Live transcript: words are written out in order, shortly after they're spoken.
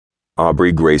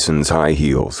Aubrey Grayson's high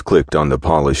heels clicked on the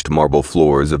polished marble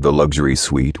floors of the luxury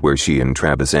suite where she and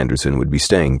Travis Anderson would be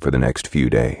staying for the next few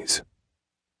days.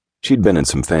 She'd been in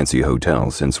some fancy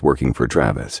hotels since working for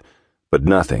Travis, but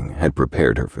nothing had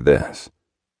prepared her for this.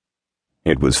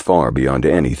 It was far beyond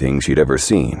anything she'd ever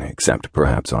seen, except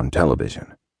perhaps on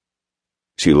television.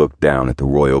 She looked down at the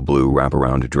royal blue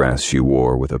wraparound dress she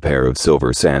wore with a pair of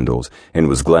silver sandals and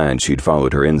was glad she'd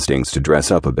followed her instincts to dress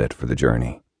up a bit for the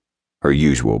journey. Her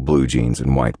usual blue jeans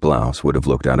and white blouse would have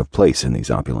looked out of place in these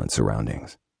opulent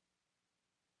surroundings.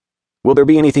 "Will there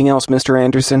be anything else, Mr.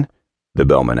 Anderson?" the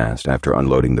bellman asked after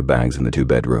unloading the bags in the 2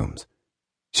 bedrooms.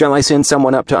 "Shall I send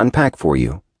someone up to unpack for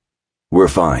you?" "We're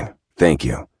fine, thank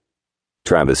you."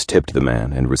 Travis tipped the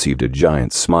man and received a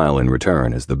giant smile in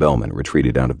return as the bellman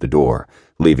retreated out of the door,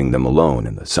 leaving them alone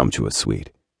in the sumptuous suite.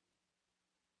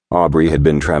 Aubrey had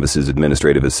been Travis's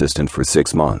administrative assistant for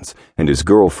 6 months, and his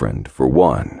girlfriend for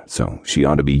 1, so she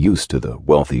ought to be used to the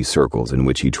wealthy circles in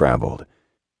which he traveled.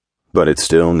 But it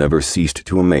still never ceased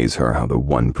to amaze her how the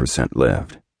 1%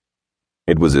 lived.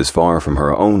 It was as far from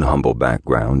her own humble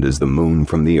background as the moon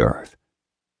from the earth.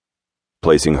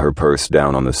 Placing her purse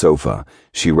down on the sofa,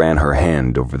 she ran her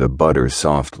hand over the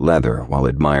butter-soft leather while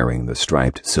admiring the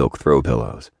striped silk throw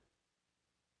pillows.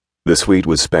 The suite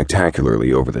was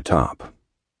spectacularly over the top.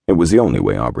 It was the only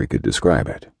way Aubrey could describe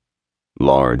it.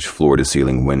 Large,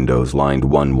 floor-to-ceiling windows lined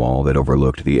one wall that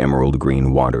overlooked the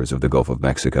emerald-green waters of the Gulf of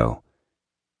Mexico.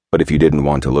 But if you didn't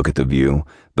want to look at the view,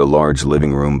 the large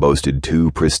living room boasted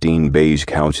 2 pristine beige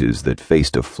couches that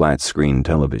faced a flat-screen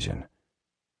television.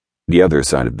 The other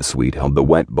side of the suite held the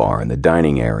wet bar and the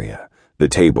dining area, the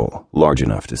table large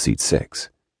enough to seat 6.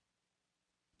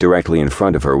 Directly in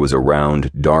front of her was a round,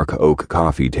 dark oak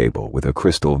coffee table with a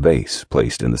crystal vase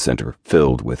placed in the center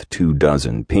filled with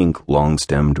 24 pink,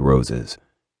 long-stemmed roses.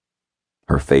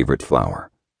 Her favorite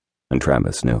flower, and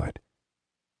Travis knew it.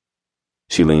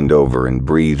 She leaned over and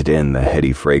breathed in the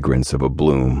heady fragrance of a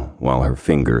bloom while her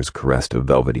fingers caressed a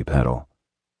velvety petal.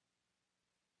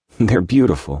 "They're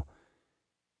beautiful.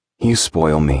 You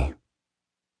spoil me."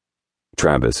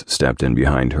 Travis stepped in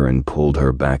behind her and pulled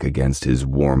her back against his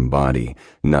warm body,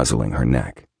 nuzzling her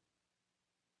neck.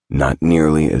 "Not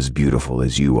nearly as beautiful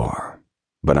as you are,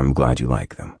 but I'm glad you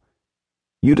like them.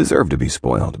 You deserve to be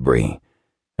spoiled, Bree,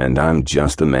 and I'm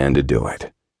just the man to do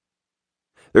it.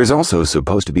 There's also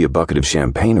supposed to be a bucket of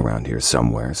champagne around here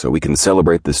somewhere so we can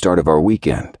celebrate the start of our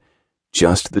weekend,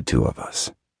 just the 2 of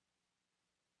us."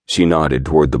 She nodded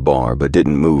toward the bar but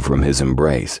didn't move from his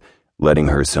embrace, letting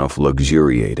herself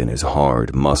luxuriate in his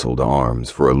hard, muscled arms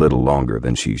for a little longer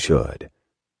than she should.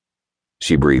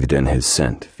 She breathed in his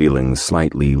scent, feeling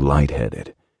slightly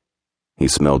lightheaded. He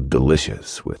smelled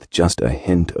delicious, with just a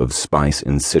hint of spice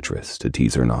and citrus to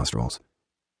tease her nostrils.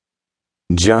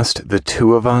 "Just the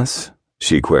 2 of us?"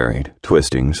 she queried,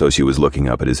 twisting so she was looking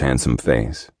up at his handsome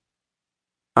face.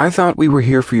 "I thought we were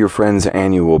here for your friend's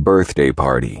annual birthday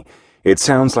party. It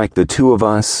sounds like the 2 of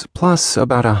us, plus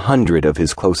about 100 of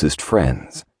his closest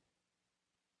friends."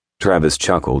 Travis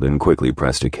chuckled and quickly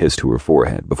pressed a kiss to her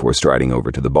forehead before striding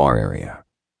over to the bar area.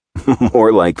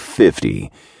 "More like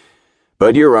 50.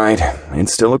 But you're right,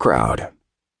 it's still a crowd.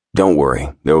 Don't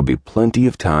worry, there will be plenty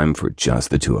of time for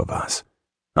just the 2 of us.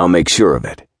 I'll make sure of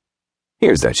it.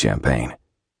 Here's that champagne."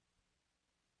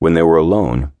 When they were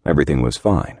alone, everything was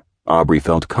fine. Aubrey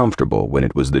felt comfortable when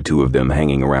it was the 2 of them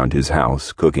hanging around his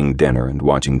house, cooking dinner and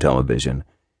watching television.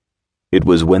 It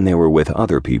was when they were with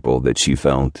other people that she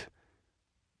felt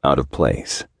out of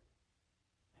place.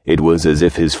 It was as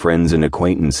if his friends and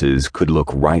acquaintances could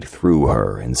look right through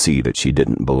her and see that she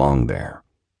didn't belong there.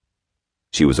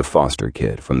 She was a foster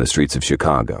kid from the streets of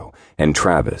Chicago, and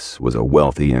Travis was a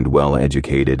wealthy and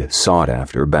well-educated,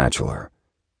 sought-after bachelor.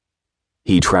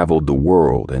 He traveled the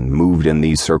world and moved in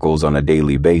these circles on a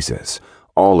daily basis.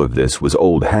 All of this was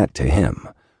old hat to him,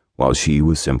 while she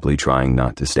was simply trying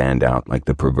not to stand out like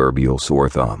the proverbial sore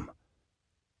thumb.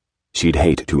 She'd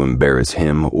hate to embarrass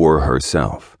him or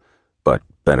herself, but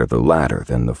better the latter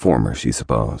than the former, she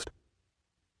supposed.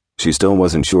 She still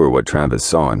wasn't sure what Travis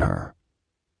saw in her.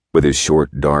 With his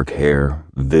short, dark hair,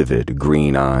 vivid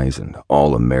green eyes, and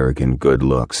all-American good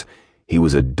looks, he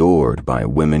was adored by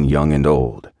women young and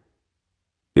old.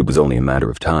 It was only a matter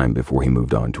of time before he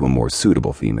moved on to a more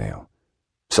suitable female,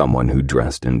 someone who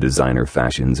dressed in designer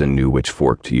fashions and knew which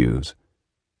fork to use.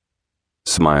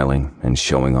 Smiling and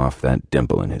showing off that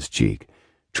dimple in his cheek,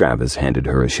 Travis handed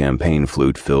her a champagne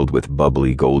flute filled with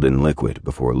bubbly golden liquid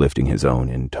before lifting his own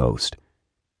in toast.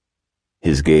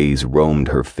 His gaze roamed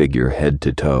her figure head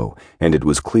to toe, and it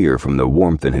was clear from the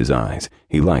warmth in his eyes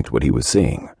he liked what he was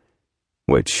seeing,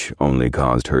 which only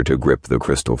caused her to grip the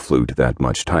crystal flute that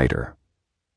much tighter.